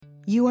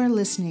You are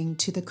listening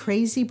to the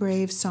Crazy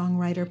Brave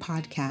Songwriter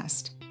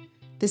Podcast.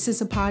 This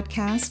is a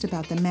podcast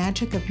about the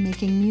magic of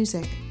making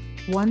music,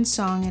 one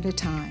song at a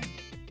time.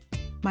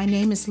 My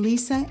name is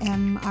Lisa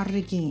M.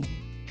 Arreguin.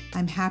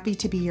 I'm happy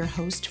to be your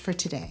host for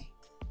today.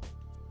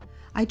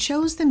 I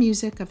chose the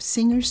music of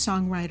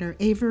singer-songwriter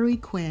Avery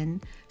Quinn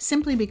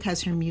simply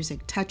because her music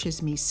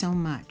touches me so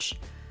much.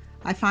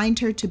 I find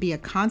her to be a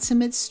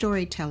consummate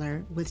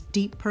storyteller with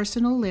deep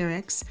personal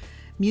lyrics,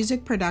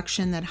 music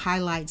production that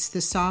highlights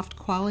the soft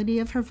quality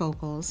of her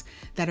vocals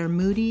that are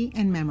moody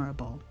and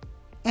memorable.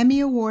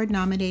 Emmy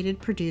Award-nominated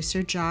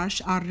producer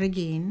Josh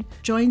Arreguin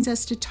joins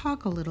us to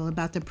talk a little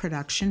about the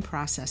production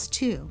process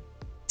too.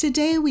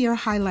 Today we are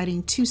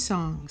highlighting two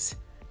songs.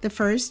 The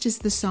first is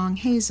the song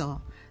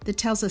Hazel, that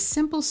tells a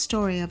simple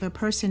story of a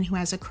person who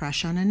has a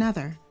crush on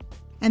another.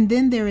 And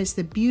then there is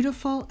the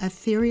beautiful,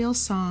 ethereal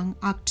song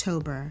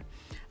October,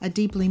 a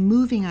deeply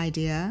moving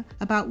idea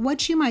about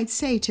what you might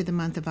say to the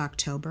month of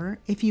October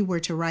if you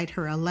were to write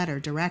her a letter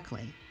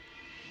directly.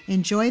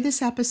 Enjoy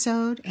this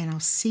episode, and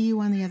I'll see you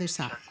on the other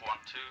side. Check 1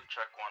 2,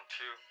 check 1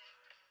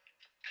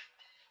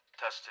 2.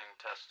 Testing.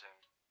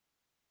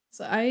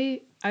 So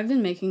I've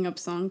been making up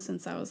songs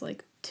since I was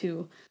like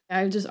 2.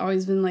 I've just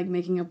always been like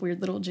making up weird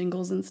little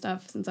jingles and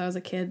stuff since I was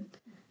a kid.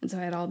 And so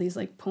I had all these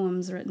like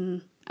poems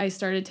written. I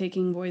started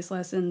taking voice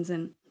lessons,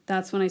 and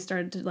that's when I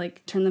started to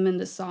like turn them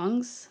into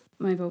songs.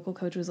 My vocal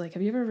coach was like,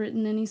 "Have you ever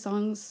written any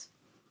songs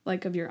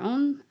like of your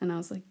own?" And I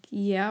was like,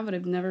 "Yeah, but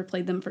I've never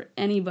played them for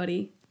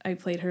anybody." I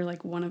played her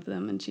like one of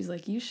them, and she's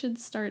like, "You should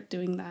start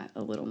doing that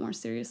a little more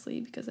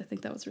seriously because I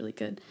think that was really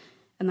good."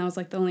 And that was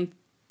like the only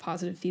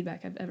positive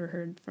feedback I've ever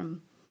heard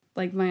from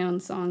like my own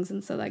songs,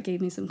 and so that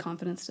gave me some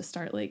confidence to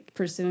start like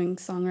pursuing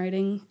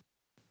songwriting.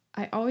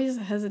 I always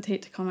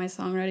hesitate to call my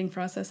songwriting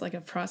process like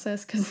a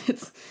process because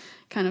it's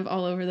kind of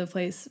all over the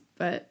place,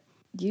 but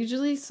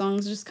usually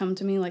songs just come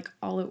to me like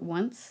all at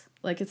once.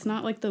 Like it's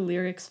not like the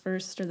lyrics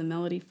first or the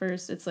melody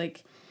first. It's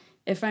like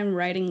if I'm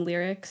writing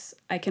lyrics,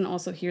 I can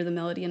also hear the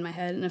melody in my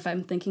head, and if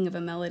I'm thinking of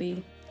a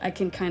melody, I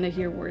can kind of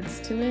hear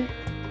words to it.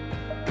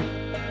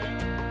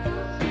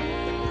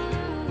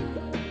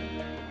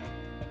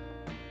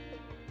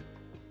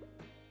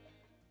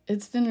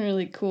 It's been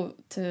really cool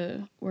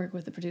to work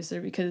with the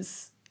producer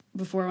because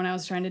before, when I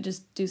was trying to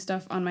just do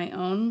stuff on my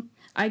own,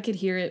 I could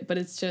hear it, but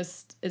it's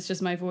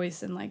just my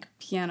voice and like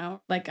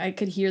piano. Like I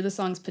could hear the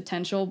song's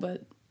potential,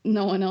 but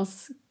no one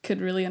else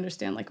could really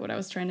understand like what I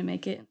was trying to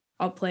make it.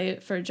 I'll play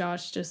it for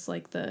Josh, just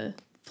like the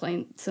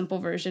plain simple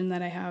version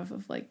that I have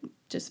of like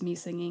just me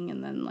singing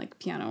and then like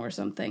piano or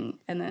something.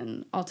 And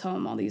then I'll tell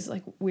him all these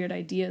like weird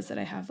ideas that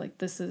I have. Like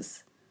this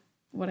is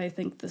what I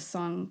think this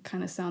song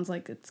kind of sounds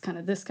like. It's kind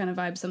of this kind of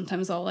vibe.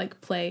 Sometimes I'll like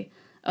play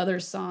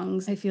other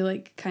songs I feel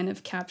like kind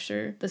of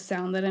capture the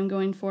sound that I'm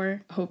going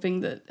for,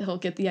 hoping that he'll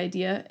get the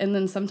idea. And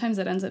then sometimes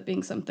it ends up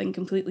being something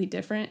completely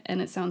different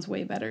and it sounds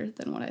way better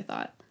than what I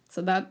thought.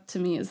 So that to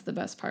me is the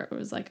best part, where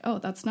it was like, oh,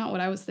 that's not what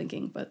I was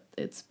thinking, but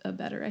it's a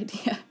better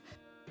idea.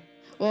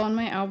 Well, on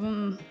my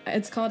album,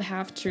 it's called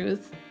Half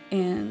Truth,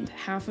 and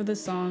half of the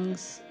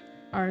songs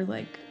are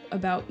like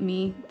about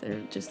me.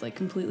 They're just like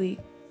completely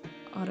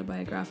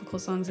autobiographical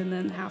songs, and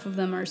then half of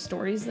them are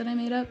stories that I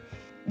made up.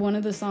 One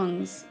of the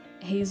songs,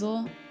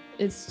 Hazel,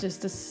 it's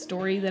just a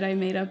story that I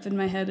made up in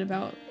my head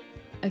about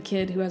a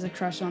kid who has a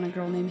crush on a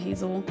girl named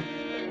Hazel.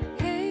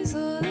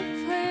 Hazel,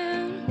 the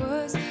plan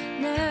was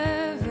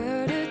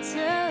never to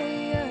tell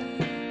you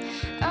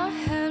I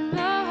had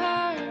my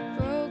heart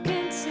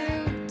broken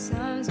 2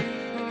 times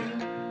before.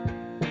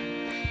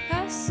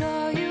 I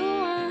saw you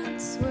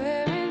once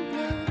wearing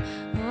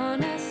blue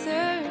on a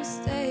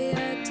Thursday.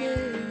 I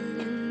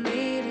didn't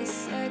need a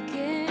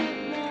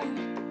second more.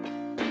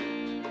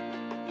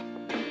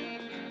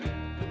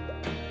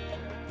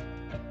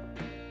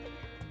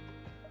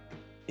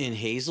 In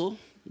Hazel,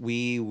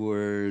 we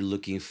were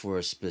looking for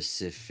a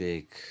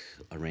specific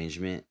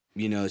arrangement.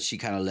 You know, she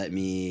kind of let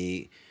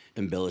me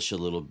embellish a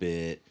little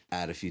bit,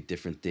 add a few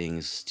different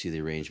things to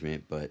the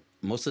arrangement, but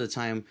most of the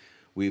time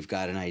we've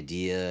got an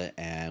idea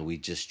and we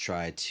just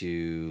try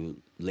to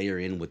layer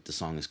in what the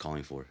song is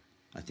calling for.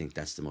 I think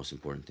that's the most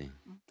important thing.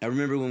 I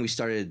remember when we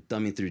started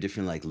thumbing through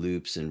different like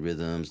loops and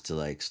rhythms to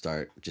like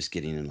start just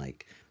getting in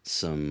like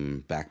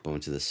some backbone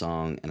to the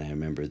song, and I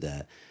remember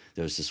that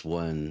there was this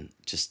one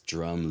just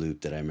drum loop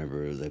that I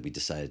remember that we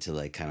decided to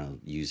like kind of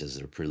use as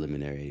a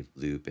preliminary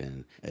loop,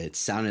 and it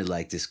sounded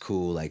like this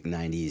cool like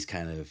 90s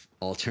kind of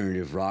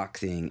alternative rock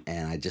thing,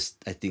 and I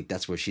think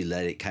that's where she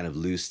let it kind of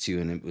loose too,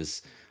 and it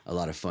was a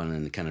lot of fun,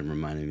 and it kind of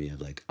reminded me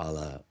of like a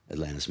la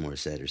Alanis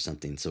Morissette or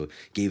something, so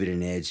gave it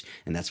an edge,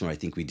 and that's when I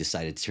think we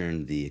decided to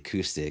turn the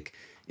acoustic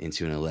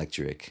into an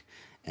electric,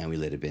 and we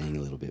let it bang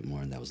a little bit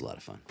more, and that was a lot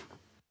of fun.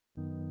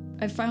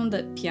 I found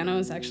that piano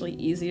is actually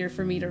easier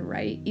for me to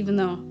write, even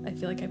though I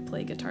feel like I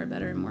play guitar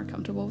better and more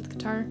comfortable with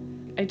guitar.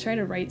 I try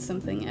to write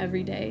something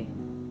every day.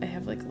 I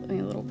have like a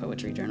little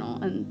poetry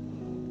journal,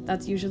 and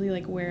that's usually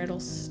like where it'll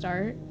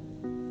start.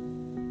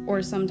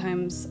 Or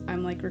sometimes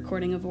I'm like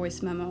recording a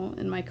voice memo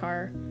in my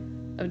car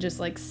of just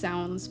like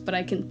sounds, but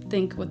I can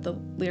think what the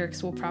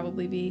lyrics will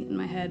probably be in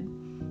my head.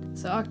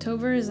 So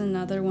October is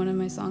another one of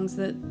my songs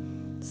that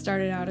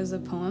started out as a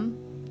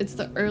poem. It's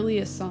the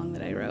earliest song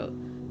that I wrote.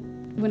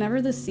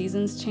 Whenever the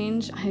seasons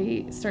change,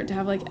 I start to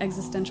have like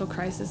existential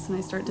crisis, and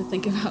I start to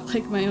think about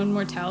like my own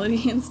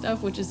mortality and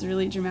stuff, which is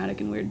really dramatic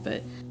and weird,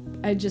 but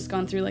I'd just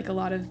gone through like a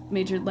lot of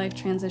major life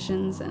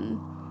transitions, and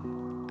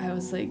I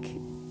was like,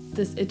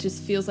 it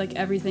just feels like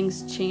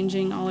everything's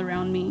changing all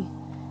around me,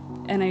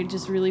 and I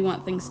just really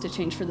want things to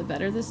change for the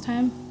better this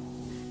time.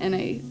 And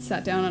I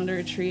sat down under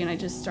a tree and I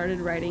just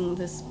started writing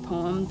this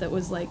poem that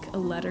was like a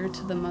letter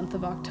to the month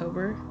of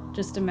October,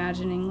 just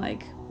imagining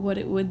like what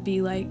it would be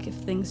like if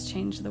things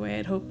changed the way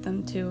I'd hoped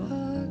them to.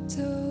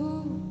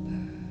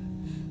 October,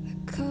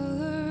 the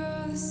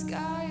color of the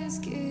sky is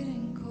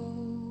getting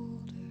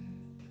colder.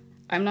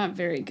 I'm not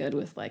very good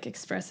with like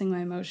expressing my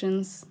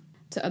emotions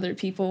to other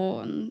people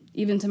and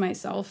even to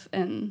myself,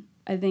 and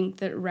I think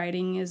that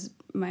writing is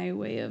my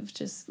way of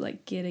just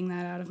like getting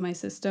that out of my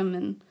system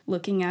and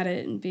looking at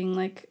it and being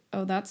like,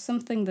 oh, that's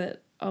something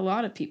that a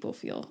lot of people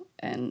feel.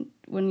 And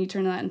when you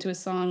turn that into a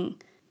song,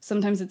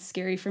 sometimes it's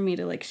scary for me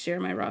to like share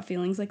my raw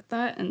feelings like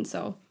that. And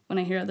so when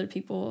I hear other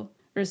people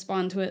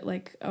respond to it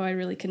like, oh, I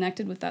really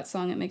connected with that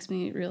song, it makes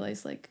me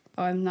realize like,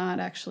 oh, I'm not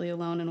actually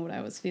alone in what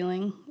I was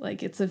feeling.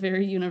 Like, it's a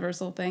very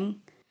universal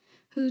thing.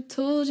 Who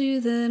told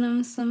you that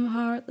I'm some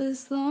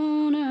heartless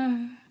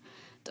loner?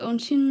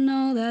 Don't you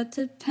know that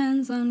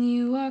depends on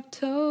you,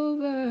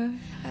 October?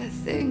 I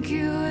think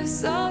you are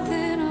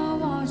something I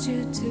want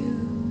you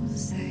to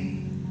say.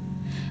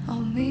 I'll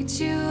meet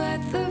you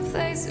at the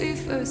place we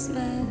first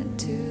met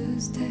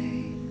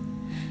Tuesday.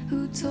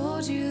 Who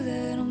told you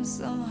that I'm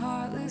some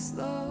heartless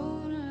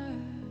loner?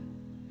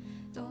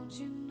 Don't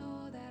you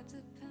know that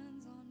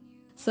depends on you?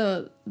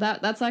 So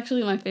that's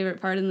actually my favorite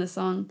part in this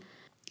song.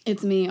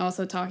 It's me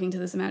also talking to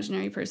this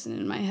imaginary person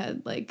in my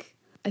head, like,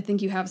 I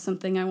think you have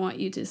something I want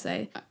you to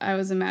say. I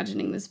was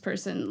imagining this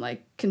person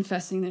like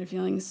confessing their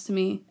feelings to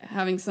me,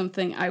 having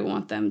something I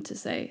want them to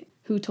say.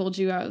 Who told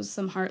you I was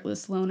some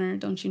heartless loner?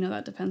 Don't you know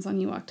that depends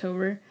on you,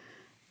 October?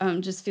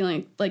 Just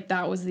feeling like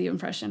that was the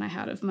impression I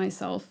had of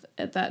myself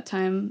at that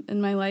time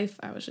in my life.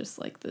 I was just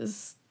like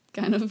this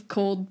kind of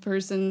cold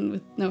person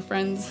with no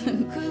friends.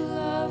 You could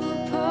love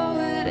a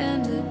poet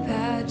and a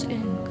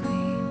pageant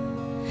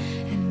queen,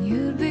 and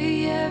you'd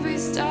be every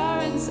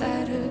star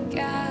inside her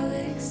galaxy.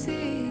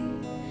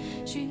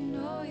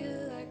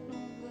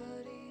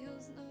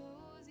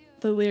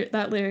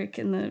 That lyric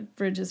in the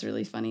bridge is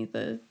really funny.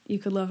 You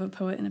could love a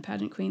poet and a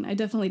pageant queen. I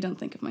definitely don't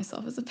think of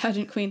myself as a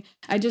pageant queen.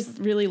 I just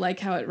really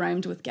like how it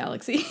rhymed with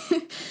galaxy,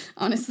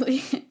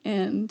 honestly.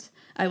 And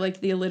I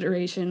liked the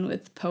alliteration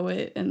with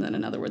poet and then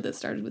another word that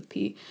started with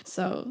P.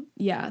 So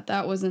yeah,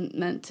 that wasn't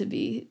meant to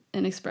be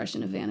an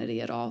expression of vanity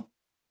at all.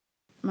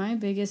 My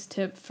biggest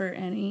tip for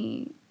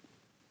any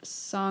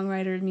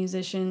songwriter,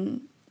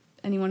 musician,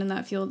 anyone in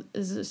that field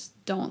is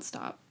just don't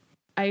stop.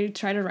 I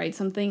try to write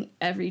something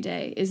every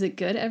day. Is it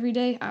good every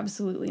day?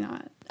 Absolutely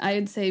not.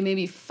 I'd say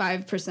maybe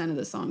 5% of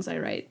the songs I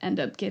write end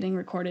up getting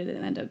recorded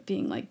and end up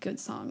being like good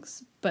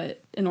songs.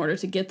 But in order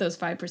to get those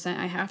 5%,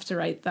 I have to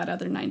write that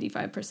other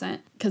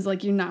 95%. Because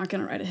like you're not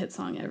going to write a hit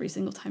song every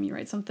single time you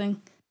write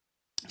something.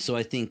 So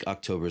I think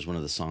October is one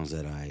of the songs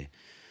that I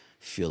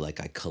feel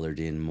like I colored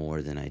in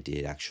more than I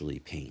did actually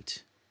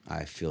paint.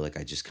 I feel like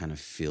I just kind of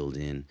filled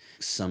in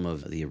some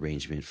of the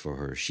arrangement for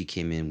her. She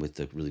came in with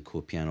the really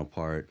cool piano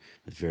part,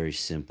 very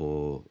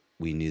simple.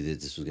 We knew that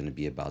this was going to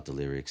be about the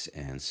lyrics,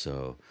 and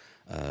so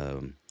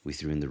we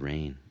threw in the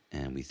rain,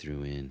 and we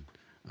threw in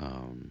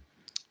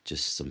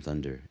just some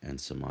thunder and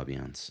some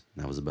ambiance.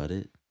 That was about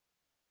it.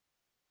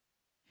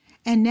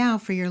 And now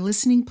for your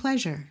listening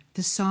pleasure,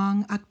 the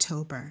song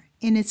October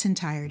in its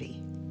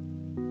entirety.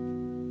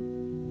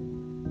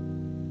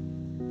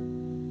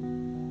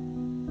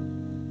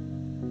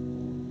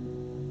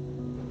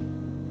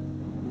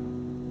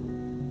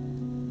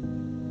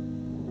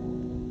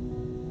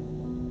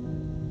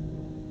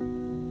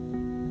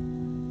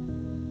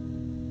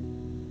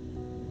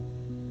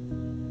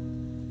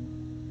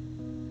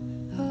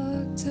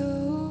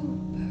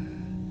 October,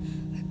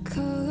 the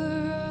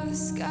color of the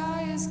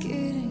sky is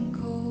getting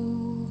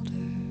colder.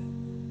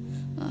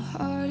 My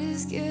heart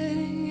is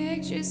getting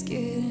anxious,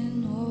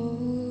 getting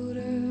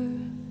older.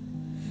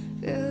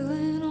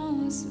 Filling all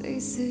my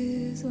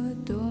spaces, why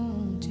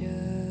don't you?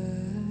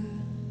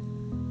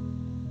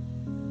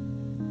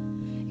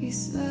 You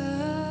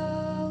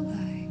smell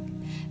like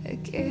a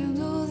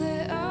candle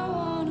that I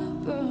wanna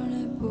burn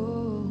at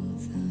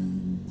both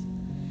ends.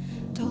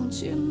 Don't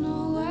you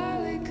know why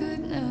we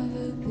could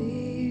never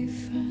be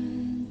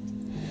friends?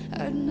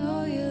 I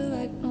know you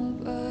like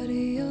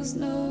nobody else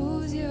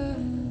knows you,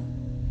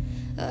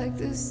 like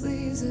the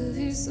sleeves of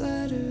your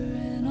sweater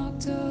in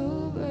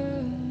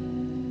October.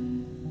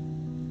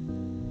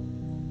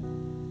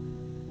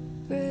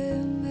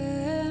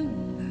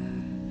 Remember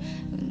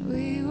when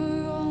we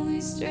were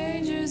only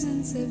strangers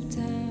in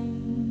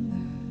September?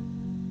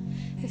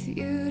 If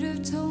you'd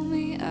have told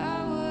me,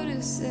 I would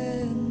have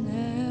said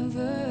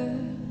never.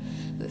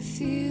 But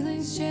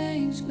feelings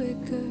change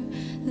quicker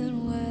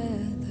than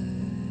weather.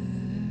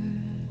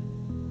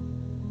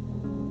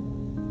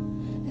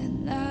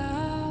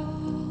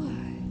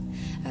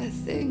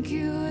 think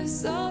you were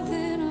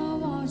something I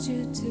want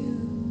you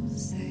to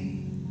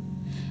say.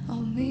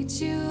 I'll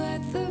meet you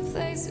at the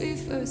place we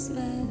first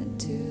met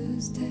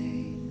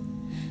Tuesday.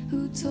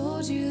 Who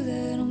told you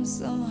that I'm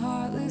some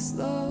heartless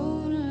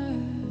loner?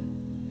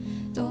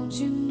 Don't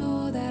you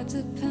know that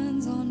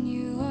depends on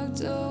you,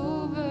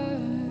 October?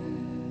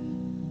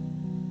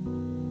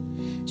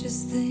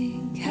 Just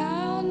think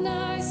how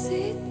nice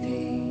it'd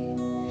be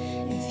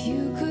if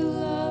you could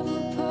love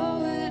a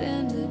poet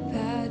and a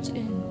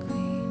pageant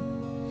queen,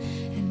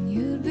 and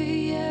you'd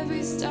be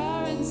every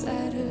star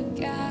inside her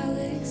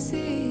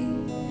galaxy.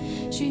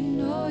 She'd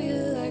know you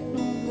like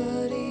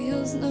nobody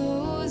else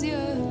knows you.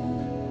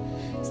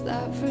 Is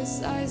that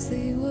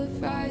precisely what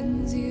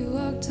frightens you,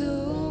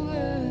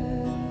 October?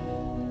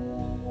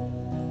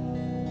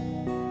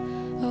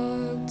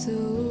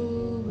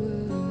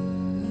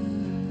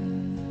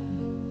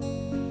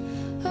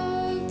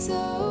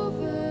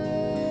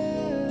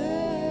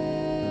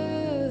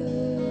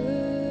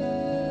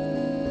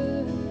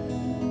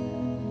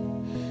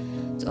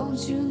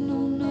 Don't you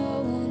know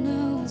no one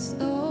else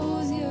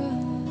knows you?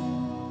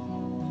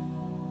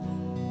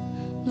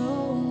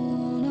 No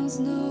one else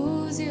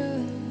knows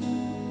you.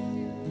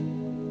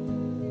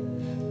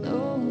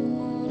 No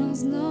one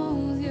else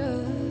knows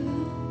you.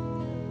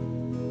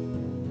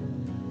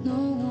 No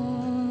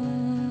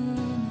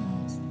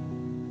one else.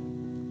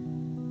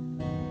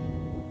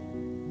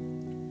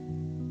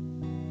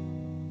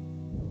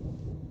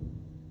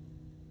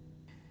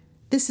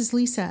 This is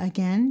Lisa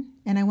again,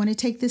 and I want to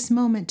take this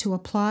moment to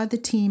applaud the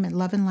team at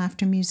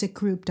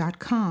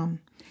loveandlaughtermusicgroup.com,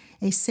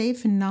 a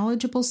safe and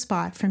knowledgeable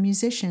spot for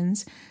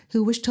musicians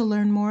who wish to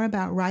learn more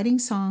about writing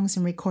songs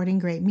and recording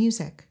great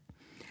music.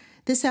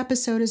 This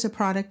episode is a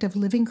product of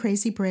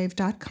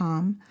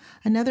livingcrazybrave.com,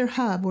 another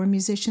hub where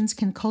musicians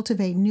can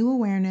cultivate new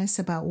awareness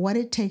about what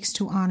it takes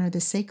to honor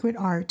the sacred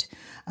art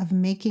of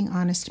making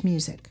honest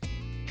music.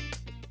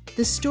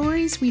 The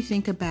stories we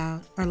think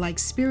about are like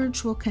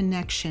spiritual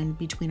connection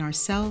between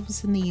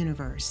ourselves and the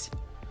universe.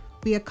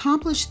 We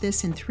accomplish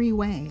this in 3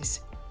 ways.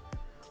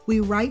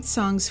 We write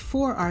songs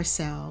for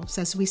ourselves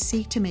as we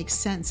seek to make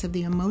sense of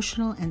the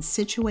emotional and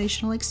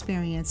situational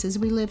experiences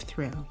we live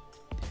through.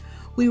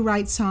 We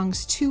write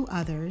songs to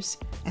others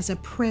as a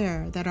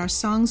prayer that our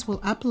songs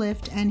will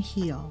uplift and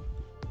heal.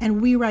 And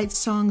we write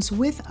songs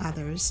with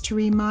others to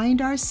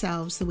remind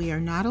ourselves that we are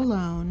not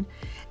alone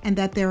and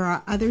that there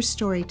are other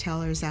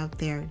storytellers out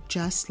there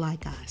just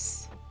like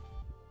us.